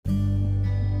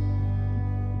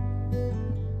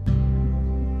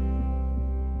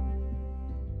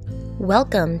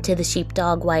Welcome to the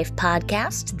Sheepdog Wife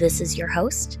podcast. This is your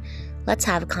host. Let's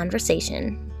have a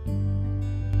conversation.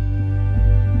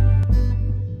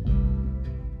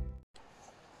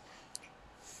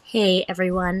 Hey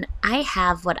everyone, I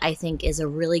have what I think is a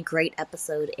really great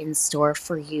episode in store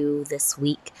for you this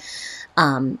week.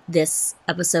 This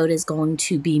episode is going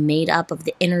to be made up of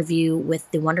the interview with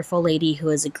the wonderful lady who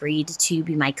has agreed to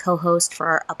be my co-host for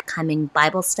our upcoming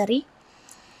Bible study.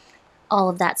 All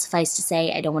of that suffice to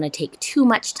say, I don't want to take too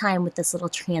much time with this little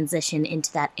transition into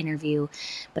that interview,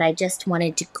 but I just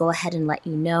wanted to go ahead and let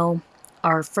you know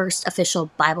our first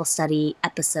official Bible study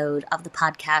episode of the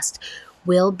podcast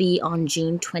will be on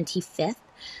June 25th.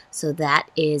 So that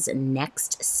is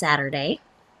next Saturday.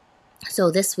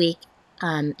 So this week,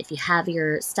 if you have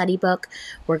your study book,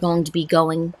 we're going to be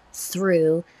going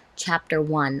through chapter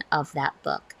 1 of that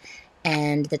book.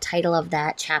 And the title of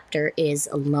that chapter is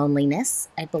Loneliness.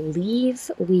 I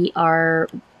believe we are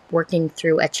working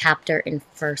through a chapter in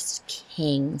 1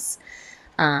 Kings.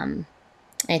 I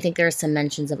think there are some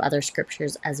mentions of other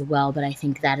scriptures as well, but I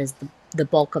think that is the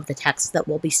bulk of the text that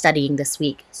we'll be studying this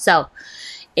week. So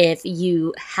if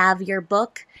you have your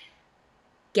book,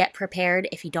 get prepared.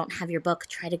 If you don't have your book,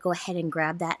 try to go ahead and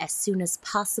grab that as soon as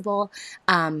possible,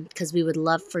 because we would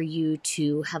love for you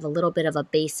to have a little bit of a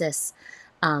basis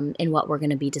in what we're going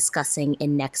to be discussing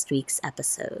in next week's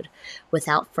episode.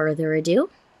 Without further ado,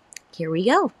 here we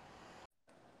go.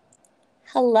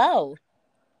 Hello.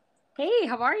 Hey,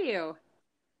 how are you?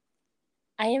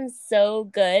 I am so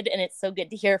good, and it's so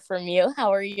good to hear from you.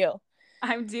 How are you?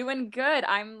 I'm doing good.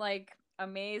 I'm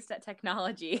amazed at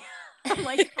technology. I'm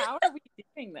like, how are we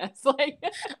doing this? I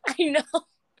know.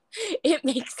 It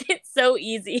makes it so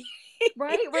easy.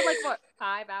 Right? We're what,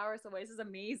 5 hours away? This is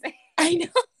amazing. I know.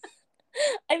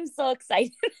 I'm so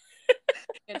excited.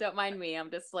 And don't mind me.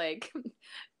 I'm just I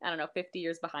don't know, 50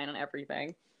 years behind on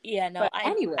everything. Yeah, no,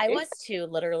 I was too,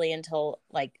 literally until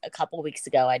a couple weeks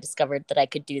ago. I discovered that I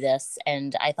could do this,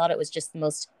 and I thought it was just the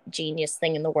most genius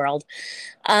thing in the world.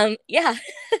 Yeah.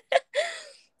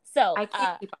 So I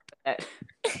can't keep up with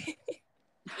it.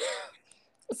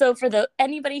 So for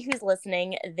anybody who's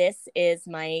listening, this is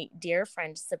my dear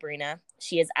friend Sabrina.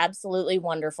 She is absolutely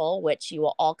wonderful, which you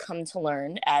will all come to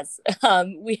learn as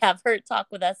we have her talk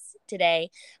with us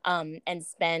today and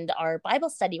spend our Bible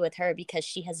study with her, because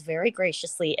she has very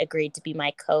graciously agreed to be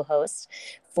my co-host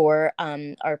for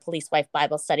our Police Wife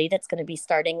Bible study that's going to be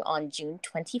starting on June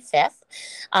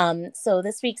 25th. So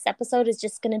this week's episode is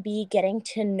just going to be getting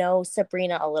to know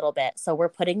Sabrina a little bit. So we're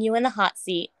putting you in the hot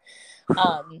seat.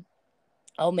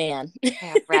 Oh man.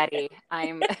 I'm ready.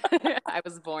 I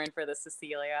was born for this,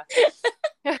 Cecilia.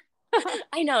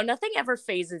 I know, nothing ever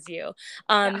phases you.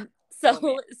 Yeah.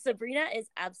 So Sabrina is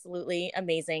absolutely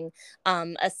amazing.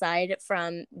 Aside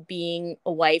from being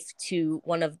a wife to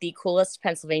one of the coolest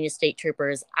Pennsylvania state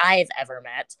troopers I've ever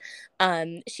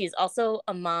met, she's also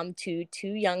a mom to 2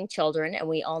 young children, and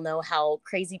we all know how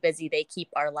crazy busy they keep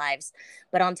our lives.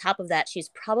 But on top of that, she's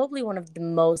probably one of the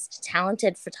most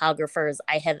talented photographers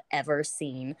I have ever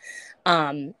seen.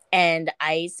 And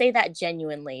I say that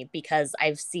genuinely because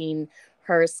I've seen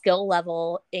her skill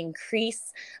level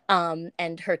increase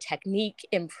and her technique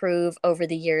improve over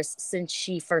the years since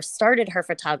she first started her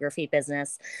photography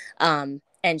business. And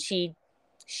she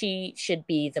should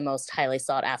be the most highly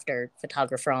sought after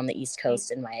photographer on the East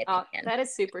Coast, in my opinion. That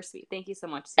is super sweet. Thank you so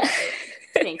much, Cecilia.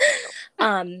 Thank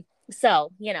you.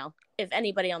 So, if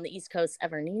anybody on the East Coast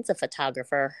ever needs a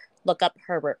photographer, look up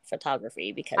Herbert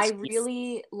Photography, because I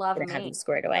really love Maine. Have you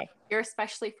squared away. You're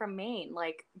especially from Maine.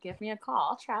 Give me a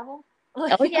call. I'll travel.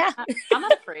 Oh yeah. I'm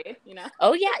not afraid,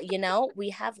 Oh yeah, we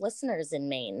have listeners in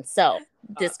Maine, so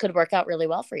this could work out really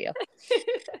well for you.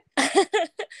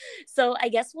 So I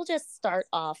guess we'll just start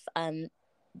off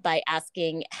by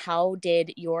asking, how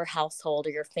did your household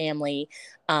or your family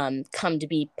come to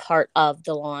be part of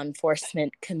the law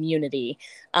enforcement community?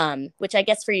 Which I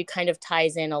guess for you kind of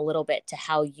ties in a little bit to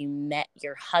how you met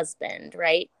your husband,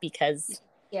 right? Because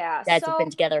you guys have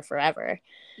been together forever.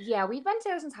 Yeah, we've been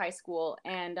together since high school,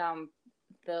 and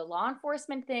the law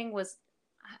enforcement thing was,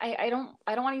 I don't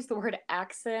want to use the word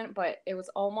accident, but it was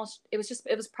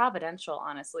providential,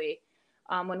 honestly.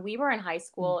 When we were in high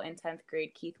school in 10th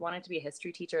grade, Keith wanted to be a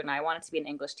history teacher and I wanted to be an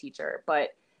English teacher,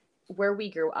 but where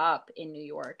we grew up in New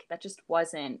York, that just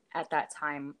wasn't at that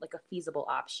time a feasible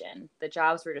option. The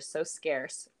jobs were just so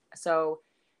scarce. So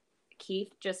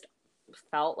Keith just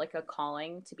felt like a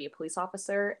calling to be a police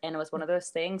officer, and it was one of those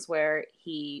things where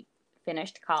he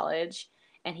finished college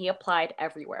and he applied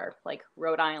everywhere, like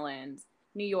Rhode Island,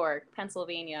 New York,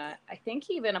 Pennsylvania. I think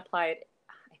he even applied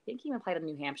to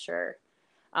New Hampshire.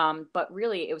 But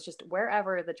really, it was just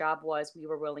wherever the job was, we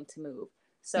were willing to move.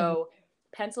 Hmm. So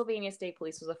Pennsylvania State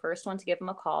Police was the first one to give him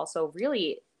a call. So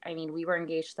really, I mean, we were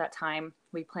engaged at that time.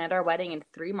 We planned our wedding in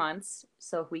 3 months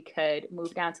so we could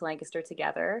move down to Lancaster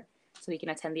together so he can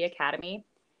attend the academy.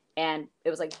 And it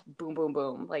was like boom, boom,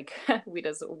 boom. Like we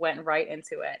just went right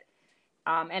into it.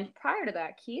 And prior to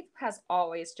that, Keith has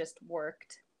always just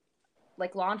worked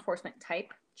like law enforcement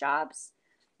type jobs,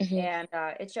 Hmm. and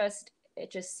it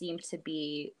just seemed to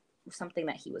be something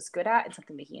that he was good at and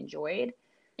something that he enjoyed.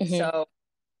 Hmm. So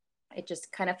it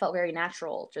just kind of felt very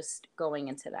natural just going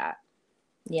into that.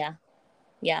 Yeah.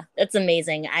 Yeah, that's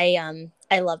amazing.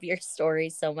 I love your story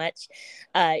so much.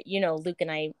 Luke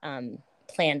and I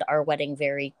planned our wedding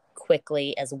very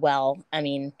quickly as well. I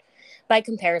mean, by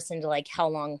comparison to like how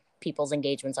long people's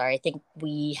engagements are, I think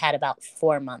we had about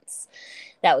 4 months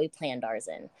that we planned ours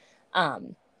in.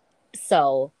 Um,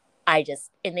 so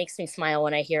it makes me smile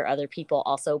when I hear other people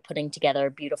also putting together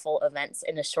beautiful events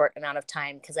in a short amount of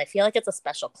time, because I feel like it's a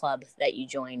special club that you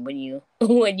join when you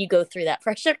when you go through that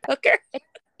pressure cooker.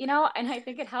 And I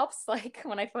think it helps like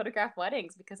when I photograph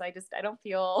weddings because I don't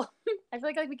feel I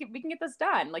feel like we can get this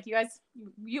done. Like you guys,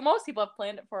 you most people have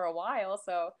planned it for a while,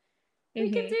 so we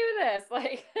can Hmm. do this.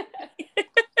 Like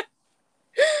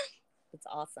It's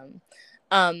awesome.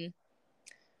 Um,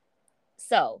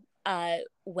 so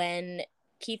when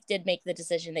Keith did make the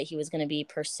decision that he was going to be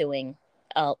pursuing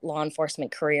a law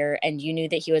enforcement career, and you knew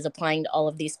that he was applying to all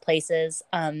of these places,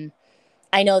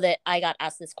 I know that I got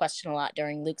asked this question a lot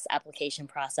during Luke's application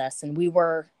process, and we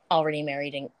were already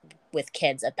married and with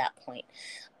kids at that point.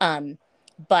 Um,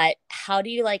 but how do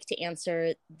you like to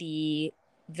answer the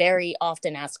very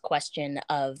often asked question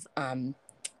of,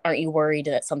 aren't you worried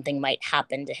that something might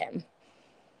happen to him?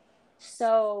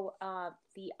 so,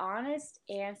 the honest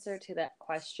answer to that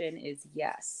question is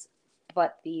yes,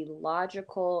 but the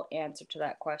logical answer to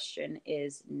that question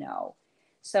is no.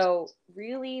 So,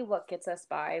 really, what gets us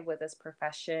by with this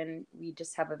profession, we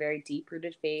just have a very deep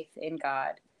rooted faith in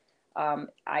God. Um,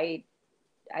 I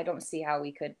I don't see how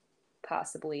we could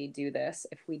possibly do this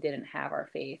if we didn't have our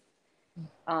faith.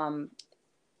 Um,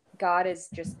 God is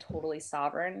just totally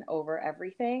sovereign over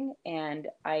everything. And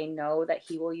I know that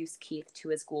he will use Keith to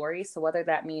his glory. So whether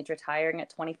that means retiring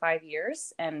at 25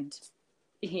 years and,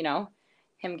 you know,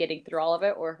 him getting through all of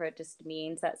it, or if it just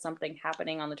means that something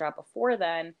happening on the job before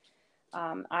then,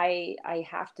 I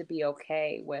have to be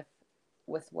okay with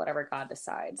whatever God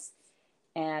decides.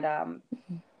 And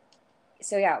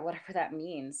so yeah, whatever that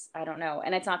means, I don't know.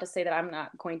 And it's not to say that I'm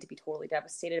not going to be totally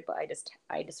devastated, but I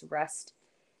just rest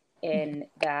in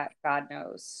that God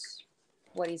knows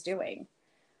what he's doing.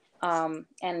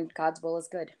 And God's will is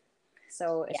good.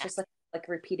 So it's Yeah. just like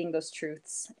repeating those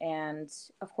truths, and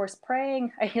of course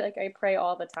praying. I pray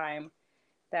all the time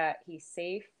that he's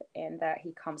safe and that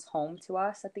he comes home to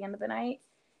us at the end of the night,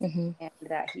 Hmm. and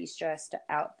that he's just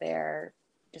out there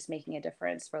just making a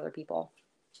difference for other people.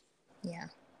 Yeah.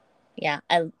 Yeah.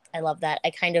 I love that.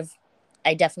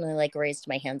 I definitely like raised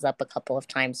my hands up a couple of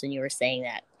times when you were saying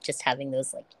that, just having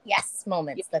those like yes Yeah.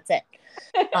 moments. That's it.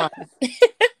 Um,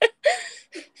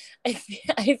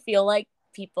 I feel like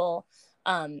people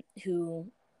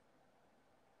who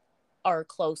are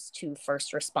close to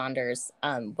first responders,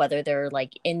 whether they're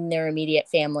like in their immediate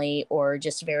family or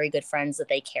just very good friends that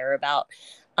they care about,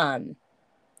 um,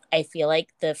 I feel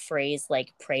like the phrase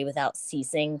like pray without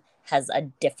ceasing has a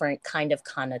different kind of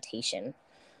connotation,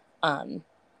 um,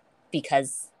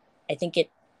 because I think it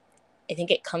I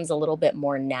think it comes a little bit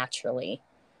more naturally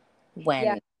Yeah,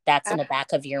 when that's in the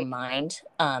back of your absolutely.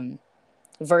 mind,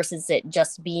 versus it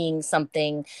just being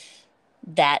something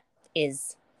that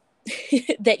is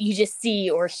that you just see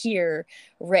or hear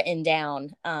written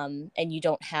down, and you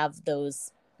don't have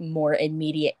those more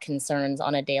immediate concerns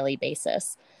on a daily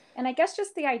basis. And I guess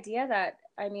just the idea that,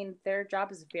 I mean, their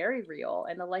job is very real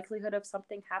and the likelihood of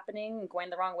something happening and going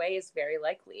the wrong way is very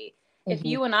likely. If Hmm.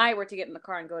 you and I were to get in the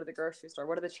car and go to the grocery store,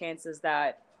 what are the chances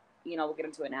that, we'll get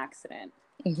into an accident?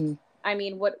 Hmm. I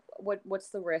mean, what's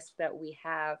the risk that we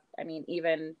have? I mean,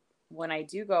 even when I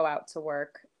do go out to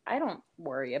work, I don't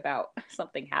worry about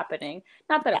something happening.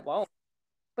 Not that Yeah. it won't,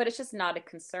 but it's just not a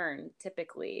concern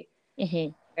typically, Hmm.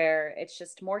 where it's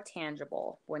just more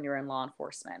tangible when you're in law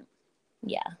enforcement.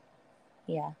 Yeah.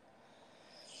 Yeah.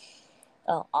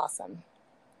 Oh, awesome.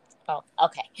 Oh,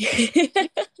 okay.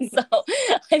 So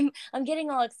I'm getting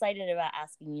all excited about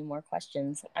asking you more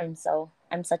questions. I'm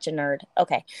such a nerd.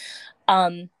 Okay.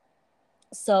 Um,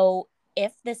 so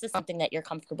if this is something that you're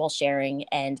comfortable sharing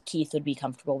and Keith would be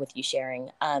comfortable with you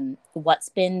sharing, what's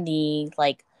been the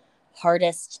like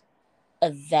hardest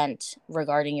event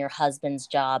regarding your husband's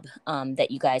job,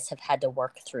 that you guys have had to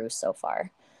work through so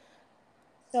far?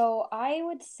 So I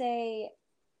would say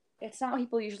it's not what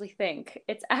people usually think.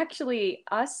 It's actually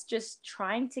us just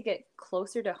trying to get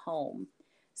closer to home.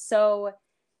 So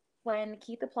when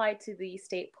Keith applied to the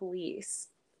state police,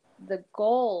 the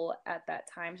goal at that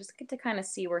time just to kind of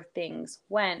see where things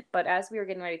went. But as we were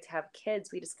getting ready to have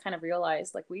kids, we just kind of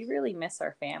realized like we really miss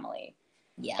our family.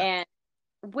 Yeah. And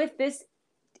with this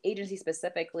agency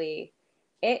specifically,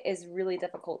 it is really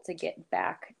difficult to get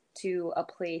back to a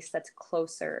place that's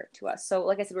closer to us. So,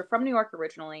 like I said, we're from New York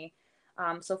originally.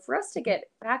 So, for us to get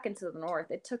back into the north,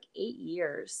 it took 8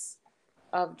 years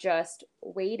of just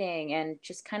waiting and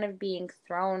just kind of being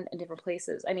thrown in different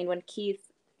places. I mean, when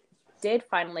Keith did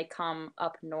finally come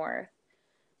up north,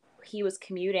 he was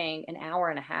commuting an hour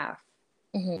and a half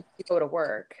Hmm. to go to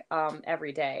work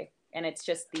every day. And it's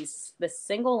just this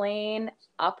single lane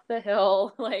up the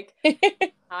hill, like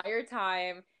entire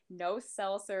time, no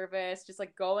cell service, just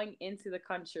like going into the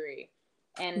country.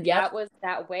 And Yep. that was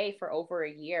that way for over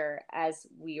a year as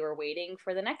we were waiting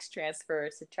for the next transfer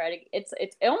to try to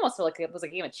it almost felt like it was a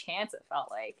game of chance, it felt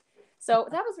like. So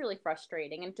that was really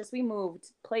frustrating. And just we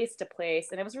moved place to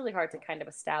place and it was really hard to kind of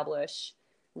establish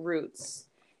roots.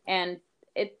 And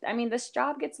I mean, this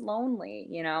job gets lonely,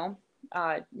 you know,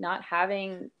 not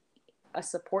having a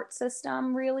support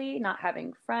system, really, not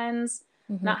having friends,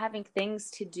 Hmm. not having things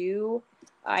to do.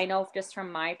 I know just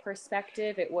from my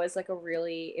perspective, it was like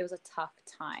it was a tough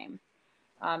time.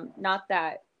 Not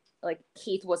that like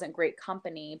Keith wasn't great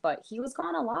company, but he was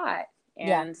gone a lot.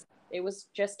 Yeah. And it was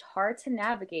just hard to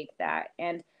navigate that.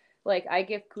 And like, I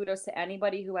give kudos to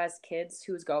anybody who has kids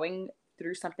who's going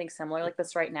through something similar like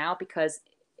this right now because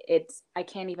I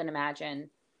can't even imagine.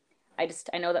 I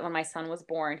know that when my son was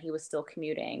born, he was still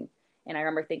commuting. And I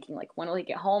remember thinking, like, when will he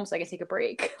get home so I can take a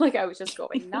break? Like, I was just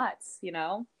going nuts, you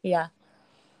know? Yeah.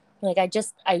 Like I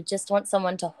just want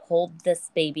someone to hold this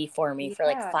baby for me for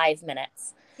like Yeah. 5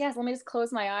 minutes. Yes, let me just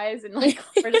close my eyes and like,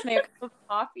 or just make a cup of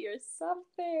coffee or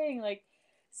something. Like,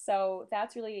 so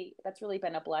that's really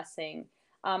been a blessing.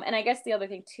 And I guess the other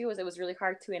thing too is it was really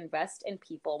hard to invest in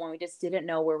people when we just didn't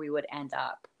know where we would end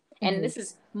up. And Hmm. this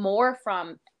is more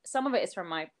from some of it is from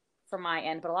my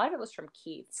end, but a lot of it was from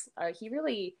Keith's. He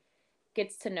really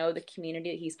gets to know the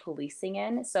community that he's policing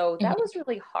in. So that Hmm. was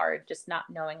really hard, just not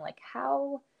knowing like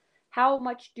how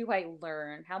much do I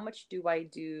learn? How much do I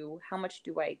do? How much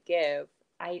do I give?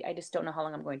 I just don't know how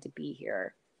long I'm going to be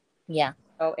here. Yeah.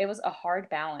 So it was a hard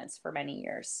balance for many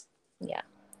years. Yeah.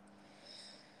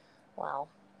 Wow.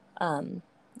 Um,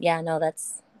 yeah, no,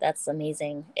 that's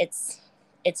amazing. It's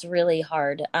really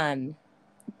hard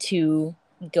to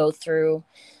go through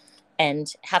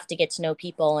and have to get to know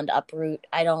people and uproot.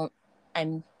 I'm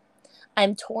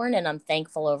I'm torn and I'm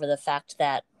thankful over the fact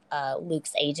that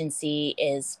Luke's agency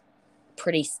is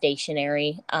pretty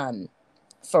stationary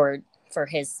for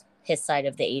his side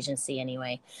of the agency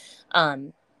anyway.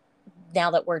 Um,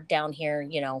 now that we're down here,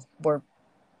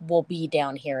 we'll be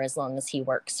down here as long as he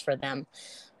works for them.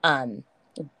 Um,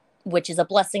 which is a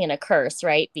blessing and a curse,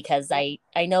 right? Because Yep.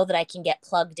 I know that I can get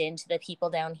plugged into the people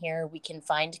down here. We can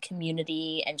find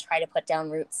community and try to put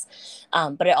down roots,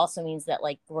 but it also means that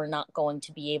like we're not going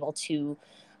to be able to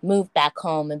move back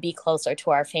home and be closer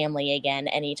to our family again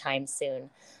anytime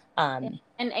soon. Yeah. Um,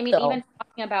 And I mean, so even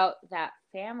talking about that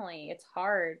family, it's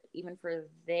hard even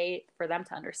for them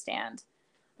to understand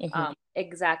mhm.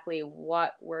 exactly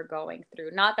what we're going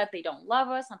through. Not that they don't love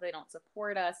us, not that they don't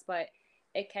support us, but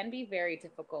it can be very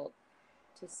difficult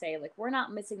to say like we're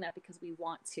not missing that because we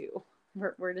want to.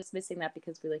 We're just missing that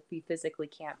because we physically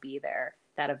can't be there,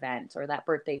 that event or that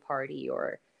birthday party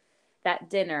or that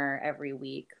dinner every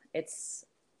week. It's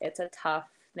a tough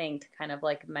thing to kind of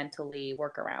like mentally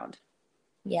work around.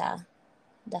 Yeah,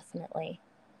 definitely.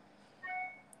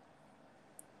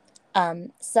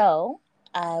 So,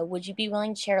 would you be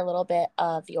willing to share a little bit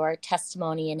of your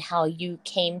testimony and how you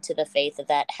came to the faith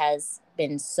that has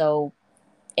been so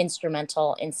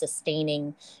instrumental in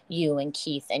sustaining you and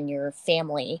Keith and your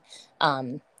family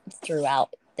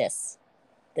throughout this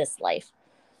life?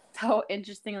 So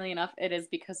interestingly enough, it is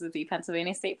because of the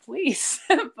Pennsylvania State Police.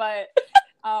 But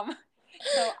um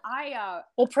so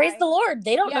Well, praise I the Lord.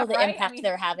 They don't yeah, know the right? I impact mean,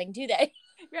 they're having, do they?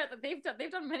 yeah,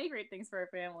 they've done many great things for our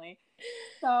family.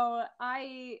 So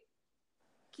I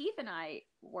Keith and I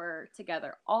were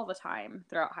together all the time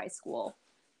throughout high school.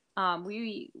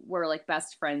 We were like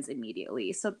best friends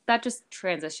immediately. So that just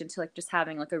transitioned to like just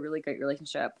having like a really great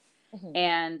relationship. Mhm.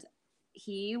 And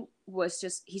he's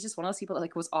just one of those people that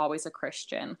like was always a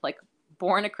Christian, like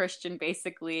born a Christian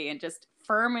basically, and just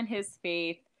firm in his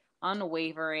faith,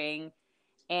 unwavering.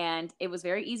 And it was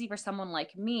very easy for someone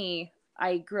like me.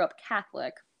 I grew up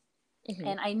Catholic Mhm.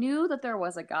 and I knew that there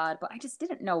was a God, but I just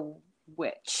didn't know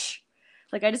which.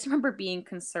 Like, I just remember being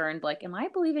concerned, like, am I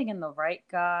believing in the right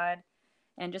God?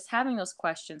 And just having those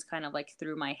questions kind of like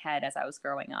through my head as I was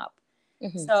growing up.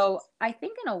 Hmm. So I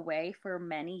think in a way for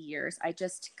many years, I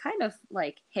just kind of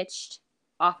like hitched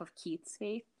off of Keith's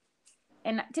faith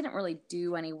and didn't really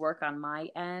do any work on my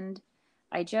end.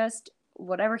 I just,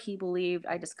 whatever he believed,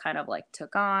 I just kind of like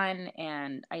took on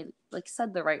and I like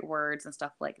said the right words and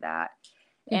stuff like that.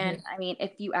 Hmm. And I mean,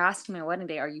 if you asked me on wedding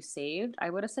day, are you saved? I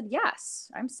would have said, yes,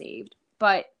 I'm saved.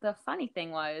 But the funny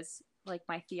thing was, like,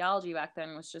 my theology back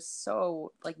then was just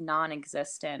so, like, non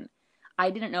existent. I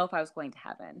didn't know if I was going to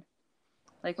heaven.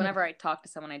 Like, whenever I talked to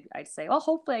someone, I'd say, oh,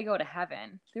 hopefully I go to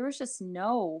heaven. There was just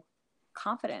no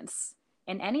confidence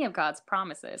in any of God's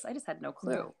promises. I just had no Yeah.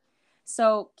 clue.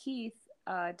 So Keith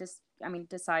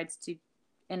decides to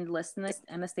enlist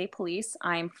in the state police.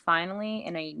 I'm finally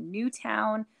in a new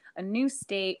town, a new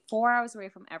state, 4 hours away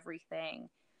from everything,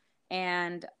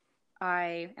 and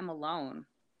I am alone.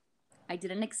 I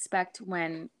didn't expect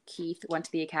when Keith went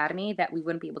to the academy that we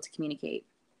wouldn't be able to communicate,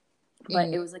 but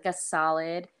Hmm. it was like a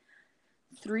solid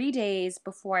 3 days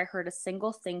before I heard a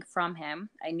single thing from him.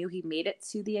 I knew he made it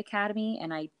to the academy,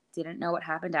 and I didn't know what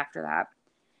happened after that.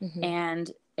 Hmm.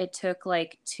 And it took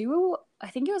like I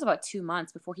think it was about 2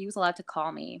 months before he was allowed to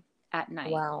call me at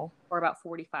night Wow. for about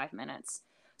 45 minutes.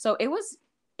 So it was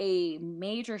a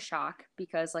major shock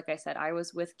because, like I said, I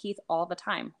was with Keith all the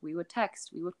time. We would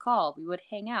text, we would call, we would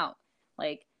hang out.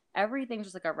 Like everything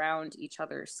just like around each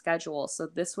other's schedule. So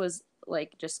this was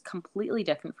like just completely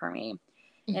different for me.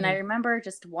 And I Hmm. remember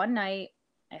just one night,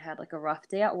 I had like a rough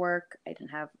day at work. I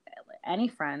didn't have any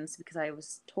friends because I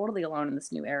was totally alone in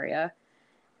this new area.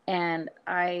 And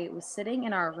I was sitting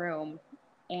in our room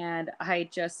and I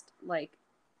just like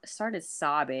started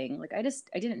sobbing. Like I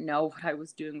didn't know what I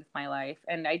was doing with my life.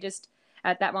 And I just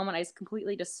at that moment I just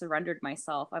completely just surrendered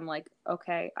myself. I'm like,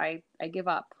 okay, I give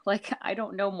up. Like I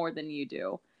don't know more than you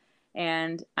do.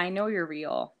 And I know you're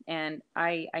real and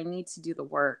I need to do the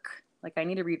work. Like I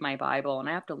need to read my Bible and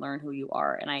I have to learn who you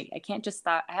are. And I can't just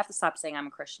stop I have to stop saying I'm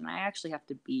a Christian. I actually have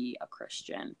to be a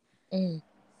Christian. Mm.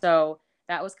 So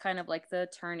that was kind of like the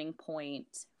turning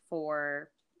point for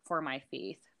my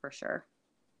faith for sure.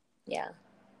 Yeah.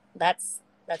 That's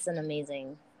that's an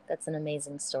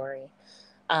amazing story.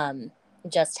 Um,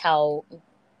 just how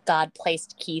God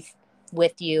placed Keith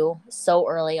with you so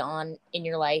early on in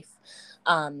your life,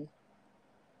 um,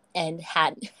 and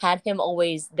had him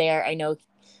always there. I know,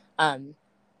 um,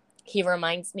 he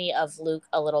reminds me of Luke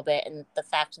a little bit, and the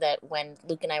fact that when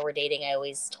Luke and I were dating, I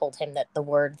always told him that the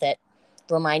word that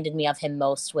reminded me of him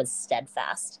most was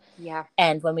steadfast. Yeah.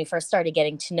 And when we first started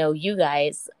getting to know you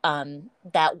guys,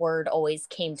 that word always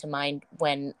came to mind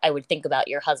when I would think about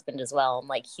your husband as well. I'm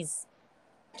like, he's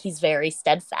very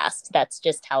steadfast. That's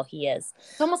just how he is.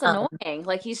 It's almost Um, annoying.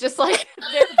 Like he's just like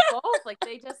they're both like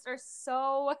they just are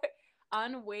so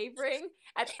unwavering.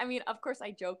 I mean, of course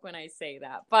I joke when I say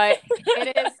that, but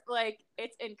it is like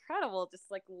it's incredible just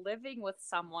like living with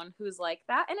someone who's like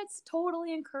that and it's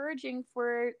totally encouraging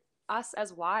for us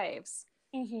as wives.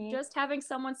 mhm. Just having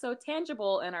someone so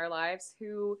tangible in our lives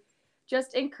who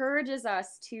just encourages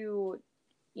us to,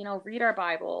 read our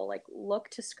Bible, like look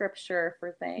to scripture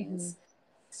for Mhm. things,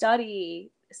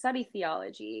 study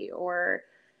theology, or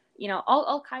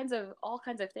all kinds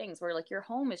of things where like your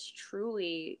home is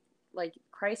truly like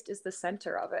Christ is the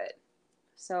center of it.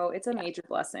 So it's a Yeah, major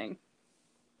blessing.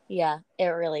 yeah, it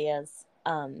really is.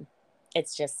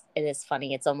 It is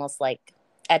funny. It's almost like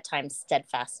at times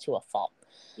steadfast to a fault.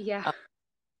 Yeah. Um,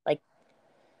 like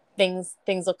things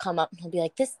will come up and he'll be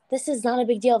like, this is not a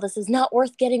big deal, this is not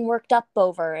worth getting worked up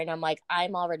over, and I'm like,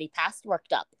 I'm already past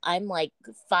worked up. I'm like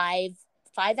five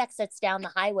exits down the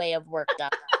highway of worked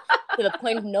up to the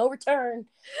point of no return.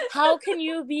 How can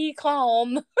you be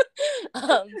calm?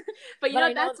 um But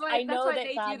but that's why I that's know why that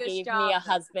they do God this gave me job. a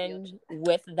That's the deal. husband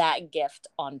with that gift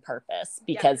on purpose Yep.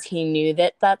 because he knew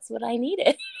that that's what I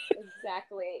needed.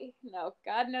 Exactly. No,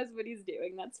 God knows what he's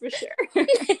doing, that's for sure.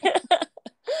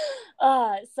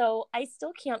 So I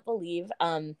still can't believe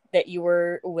that you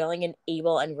were willing and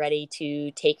able and ready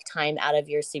to take time out of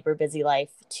your super busy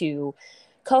life to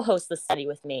co-host the study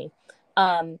with me.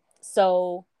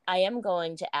 So I am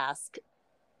going to ask,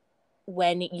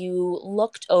 when you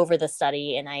looked over the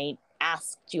study and I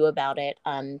asked you about it,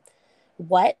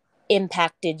 what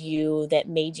impacted you that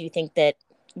made you think that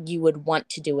you would want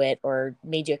to do it, or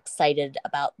made you excited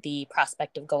about the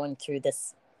prospect of going through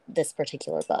this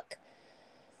particular book?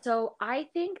 So I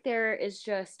think there is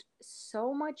just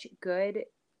so much good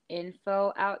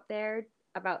info out there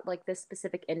about like this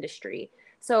specific industry.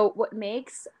 So what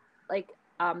makes like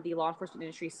the law enforcement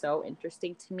industry so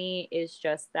interesting to me is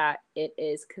just that it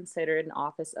is considered an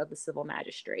office of the civil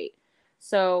magistrate.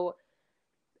 So,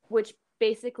 which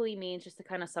basically means, just to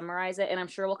kind of summarize it, and I'm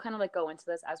sure we'll kind of like go into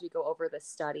this as we go over this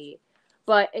study,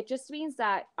 but it just means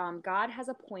that God has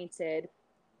appointed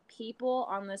people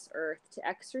on this earth to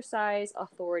exercise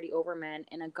authority over men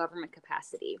in a government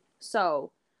capacity.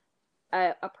 So,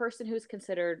 a person who's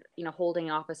considered, holding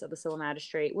office of the civil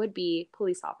magistrate would be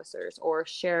police officers or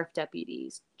sheriff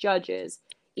deputies, judges,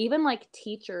 even like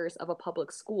teachers of a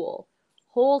public school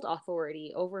hold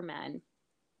authority over men.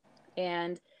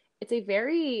 And it's a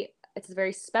very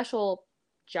special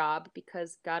job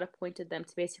because God appointed them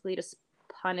to basically just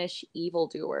punish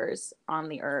evildoers on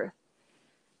the earth.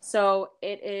 So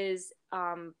it is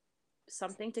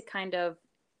something to kind of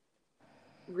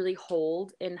really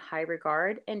hold in high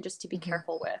regard and just to be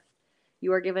careful with.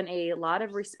 You are given a lot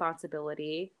of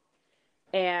responsibility,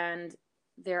 and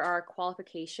there are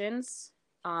qualifications,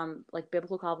 like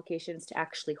biblical qualifications, to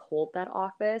actually hold that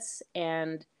office,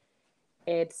 and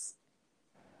it's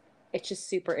just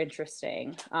super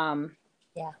interesting.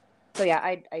 Yeah. So yeah,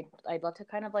 I'd love to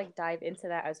kind of like dive into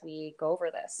that as we go over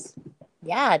this.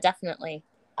 Yeah, definitely.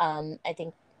 I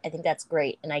think that's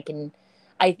great, and I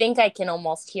think I can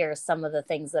almost hear some of the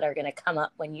things that are going to come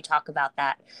up when you talk about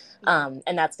that,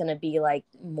 and that's going to be like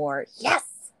more yes,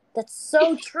 that's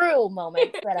so true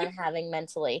moments that I'm having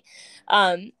mentally.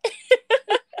 Um,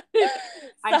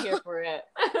 I'm here for it.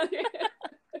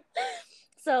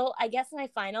 So I guess my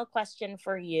final question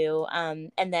for you,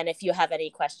 and then if you have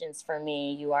any questions for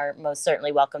me, you are most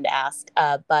certainly welcome to ask.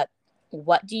 But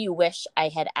what do you wish I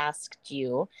had asked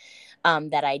you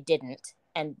that I didn't,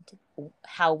 and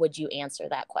how would you answer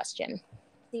that question?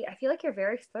 See, I feel like you're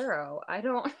very thorough. I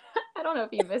don't I don't know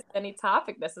if you missed any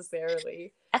topic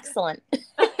necessarily. Excellent.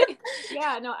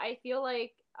 Yeah, no, I feel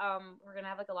like we're gonna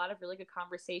have like a lot of really good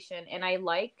conversation, and I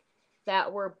like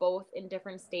that we're both in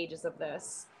different stages of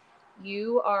this.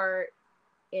 You are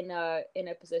in a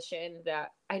position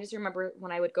that I just remember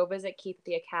when I would go visit Keith at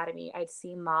the academy, I'd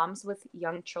see moms with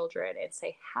young children and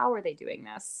say, "How are they doing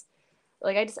this?"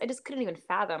 Like I just couldn't even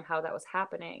fathom how that was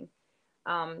happening.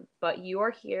 But you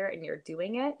are here and you're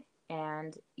doing it,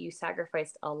 and you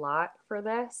sacrificed a lot for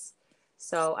this.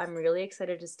 So I'm really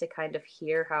excited just to kind of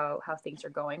hear how things are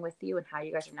going with you and how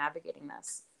you guys are navigating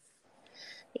this.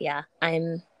 Yeah,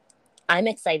 I'm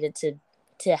excited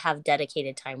to have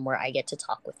dedicated time where I get to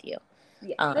talk with you.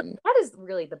 Yeah, that, Um, that is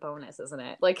really the bonus, isn't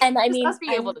it? Like and I just mean, us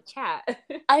being able to chat.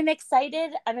 I'm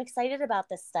excited. I'm excited about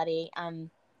this study.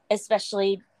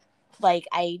 Especially like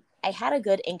I had a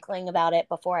good inkling about it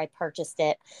before I purchased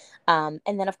it. And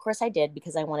then of course I did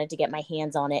because I wanted to get my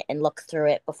hands on it and look through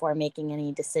it before making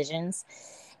any decisions.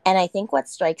 And I think what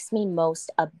strikes me most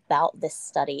about this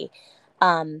study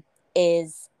um,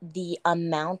 is the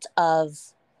amount of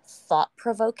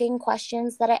thought-provoking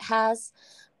questions that it has,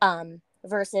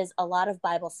 versus a lot of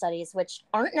Bible studies, which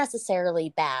aren't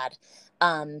necessarily bad,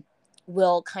 um,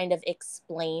 will kind of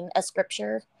explain a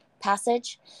scripture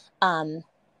passage.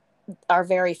 Our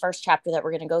very first chapter that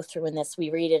we're going to go through in this, we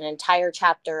read an entire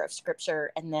chapter of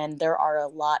scripture, and then there are a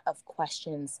lot of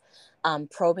questions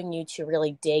probing you to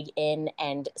really dig in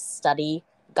and study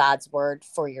God's word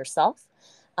for yourself,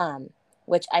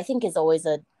 which I think is always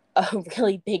a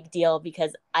really big deal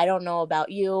because I don't know about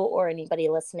you or anybody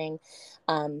listening,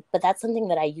 but that's something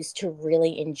that I used to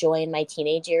really enjoy in my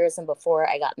teenage years and before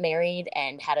I got married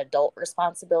and had adult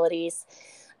responsibilities.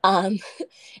 Um,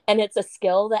 and it's a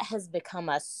skill that has become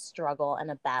a struggle and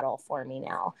a battle for me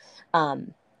now.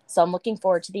 So I'm looking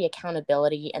forward to the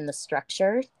accountability and the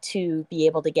structure to be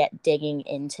able to get digging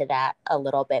into that a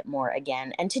little bit more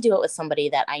again and to do it with somebody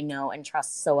that I know and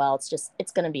trust so well.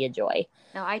 It's going to be a joy.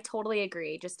 No, I totally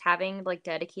agree. Just having like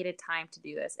dedicated time to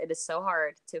do this, it is so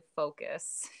hard to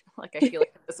focus. Like I feel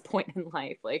like at this point in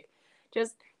life, like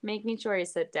just making sure I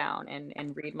sit down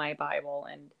and read my Bible,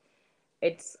 and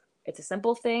it's a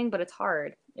simple thing, but it's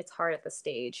hard. It's hard at this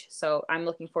stage. So I'm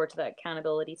looking forward to that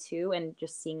accountability too, and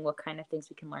just seeing what kind of things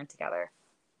we can learn together.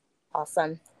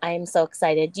 Awesome. I am so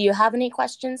excited. Do you have any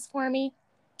questions for me?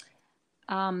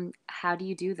 How do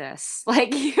you do this?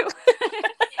 Like you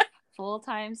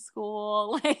full-time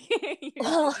school, like you're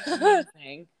Well, doing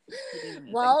amazing. You're doing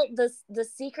amazing. well, the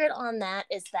secret on that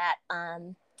is that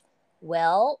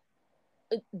well,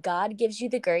 God gives you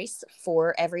the grace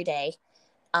for every day.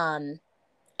 Um,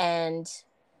 and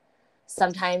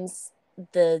sometimes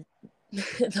the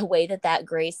the way that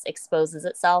grace exposes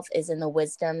itself is in the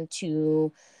wisdom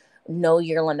to know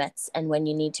your limits and when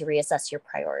you need to reassess your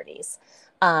priorities.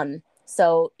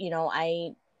 So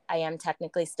I I am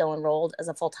technically still enrolled as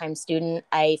a full-time student.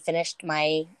 I finished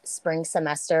my spring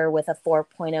semester with a 4.0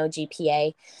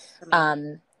 GPA.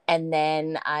 Amazing. And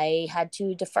then I had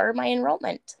to defer my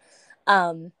enrollment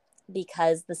um,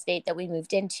 because the state that we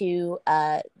moved into,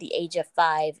 the age of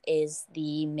 5 is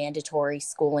the mandatory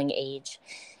schooling age.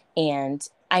 And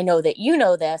I know that you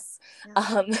know this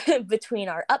Yeah. um, between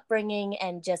our upbringing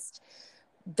and just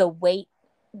the weight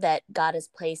that God has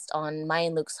placed on my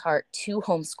and Luke's heart to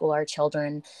homeschool our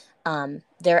children.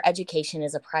 Their education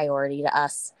is a priority to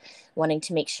us, wanting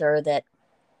to make sure that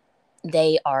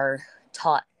they are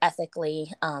taught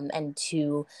ethically and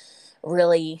to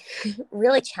really,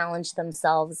 really challenge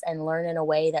themselves and learn in a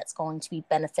way that's going to be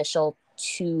beneficial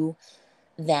to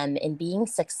them in being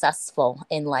successful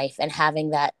in life and having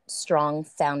that strong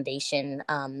foundation,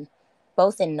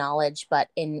 both in knowledge, but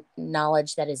in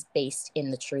knowledge that is based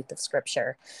in the truth of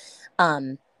Scripture.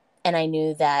 Um, and I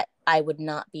knew that I would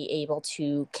not be able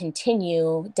to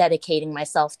continue dedicating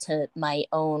myself to my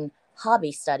own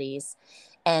hobby studies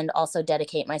and also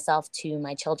dedicate myself to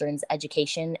my children's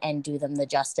education and do them the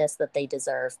justice that they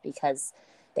deserve because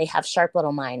they have sharp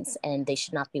little minds and they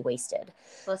should not be wasted.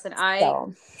 Listen, I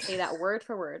So, say that word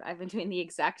for word. I've been doing the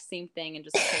exact same thing and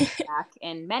just pulled back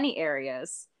in many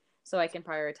areas so I can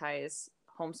prioritize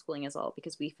homeschooling as well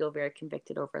because we feel very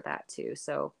convicted over that too.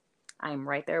 So I'm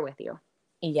right there with you.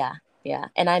 yeah, yeah.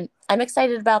 And I'm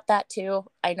excited about that too.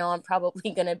 I know I'm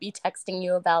probably going to be texting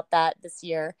you about that this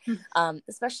year,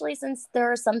 especially since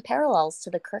there are some parallels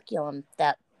to the curriculum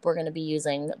that we're going to be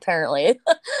using apparently.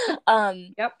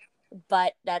 um, Yep.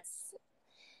 but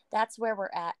that's where we're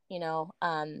at.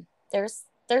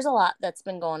 There's a lot that's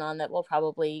been going on that we'll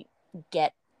probably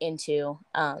get into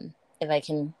if I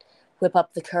can whip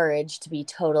up the courage to be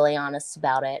totally honest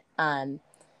about it.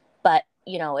 But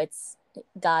it's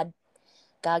God.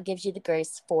 God gives you the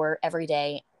grace for every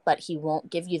day, but He won't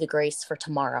give you the grace for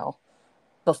tomorrow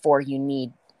before you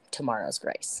need tomorrow's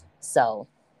grace. So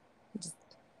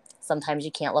sometimes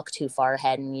you can't look too far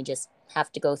ahead and you just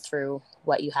have to go through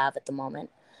what you have at the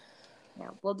moment. Yeah,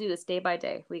 we'll do this day by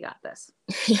day. We got this.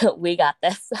 We got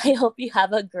this. I hope you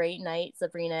have a great night,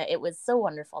 Sabrina. It was so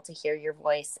wonderful to hear your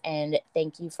voice, and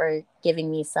thank you for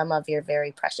giving me some of your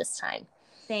very precious time.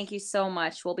 Thank you so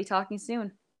much. We'll be talking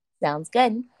soon. Sounds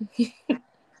good.